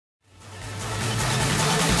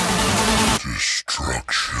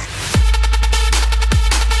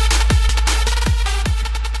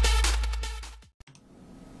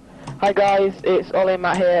Hi guys, it's Ollie and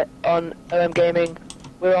Matt here on Gaming.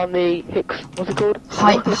 We're on the what's it called?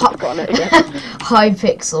 Hypixel.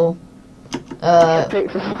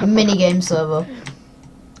 Minigame server.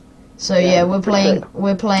 So yeah, we're playing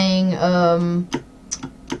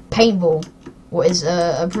Paintball, what is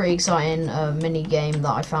a pretty exciting mini game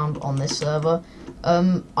that I found on this server.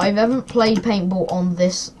 I haven't played Paintball on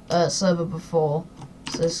this server before,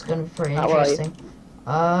 so this is going to be pretty interesting.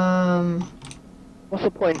 What's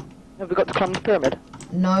the point? Have we got to climb the pyramid?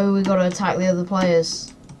 No, we got to attack the other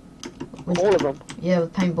players. With, all of them? Yeah,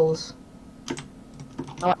 with paintballs.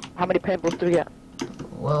 How many paintballs do we get?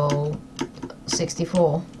 Well,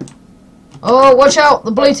 64. Oh, watch out!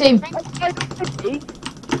 The blue team!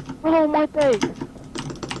 Oh my days!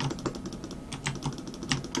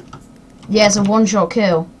 Yeah, it's a one-shot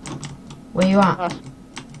kill. Where you at?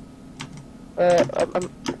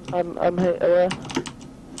 I'm here.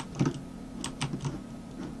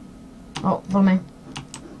 Oh, follow me.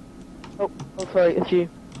 Oh, sorry, it's you.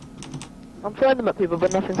 I'm throwing them at people,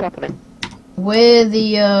 but nothing's happening. We're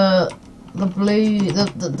the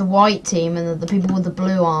white team and the people with the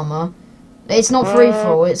blue armor. It's not free for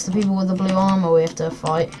all, it's the people with the blue armor we have to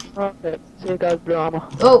fight. Okay, see you guys, blue armor.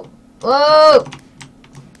 Oh! Whoa!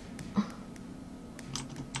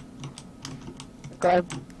 Okay.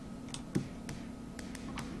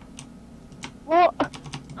 What?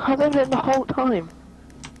 I've been in the whole time.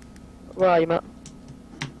 Where are you, Matt?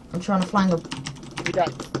 I'm trying to flank them. You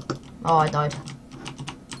died? Oh, I died.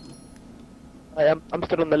 I'm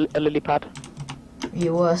still on the lily pad.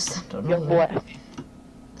 You worst. Don't know. Boy.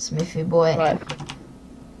 Smithy boy. Right.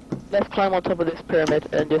 Let's climb on top of this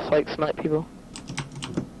pyramid and just like snipe people.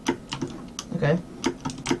 Okay.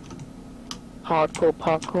 Hardcore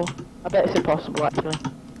parkour. I bet it's impossible actually.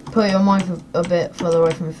 Put your mic a bit further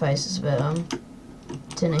away from your face. It's a bit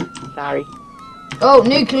tinny. Sorry. Oh,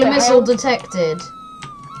 nuclear missile detected.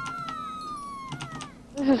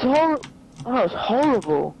 This is horrible. Oh, it's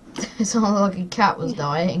horrible. It sounded like a cat was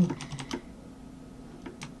dying.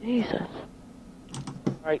 Jesus.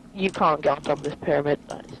 Right, you can't get on top of this pyramid.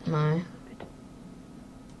 No.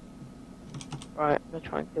 Right, I'm gonna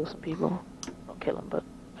try and kill some people. Not kill them, but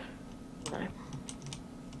you know.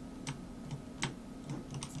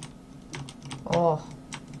 Oh.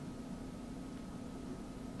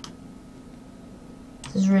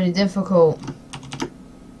 This is really difficult.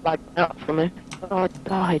 Lagged out for me. Oh, I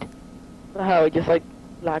died. What the hell? I just like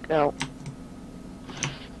lagged out.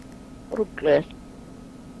 What a glitch.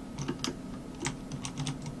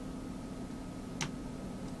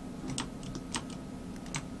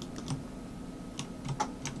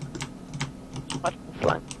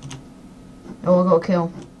 Flank. Oh, I got a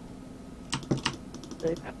kill.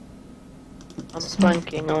 I'm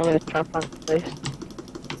flanking. I'm gonna try and flank the place.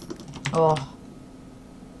 Oh.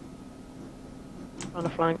 On the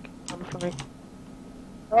flank. On the flank.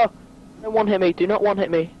 Oh! Don't one hit me. Do not one hit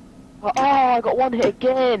me. Oh, I got one hit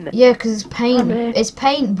again. Yeah, because it's It's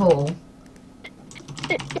paintball.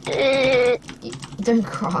 Don't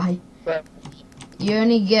cry. But you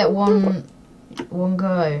only get one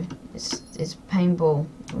go. It's paintball.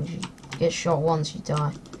 If you get shot once, you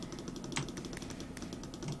die.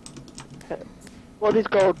 okay. What are these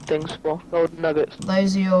gold things for? Gold nuggets.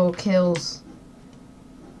 Those are your kills.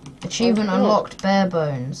 Achievement unlocked. Bare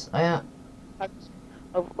bones.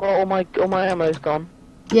 All my ammo's gone.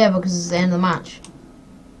 Yeah, because it's the end of the match.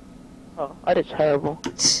 Oh, I did terrible.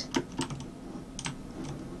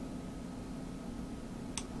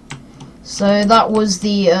 So that was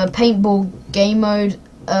the paintball game mode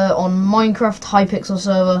on Minecraft Hypixel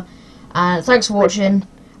server, and thanks for watching, and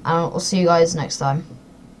I'll see you guys next time.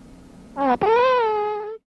 Bye.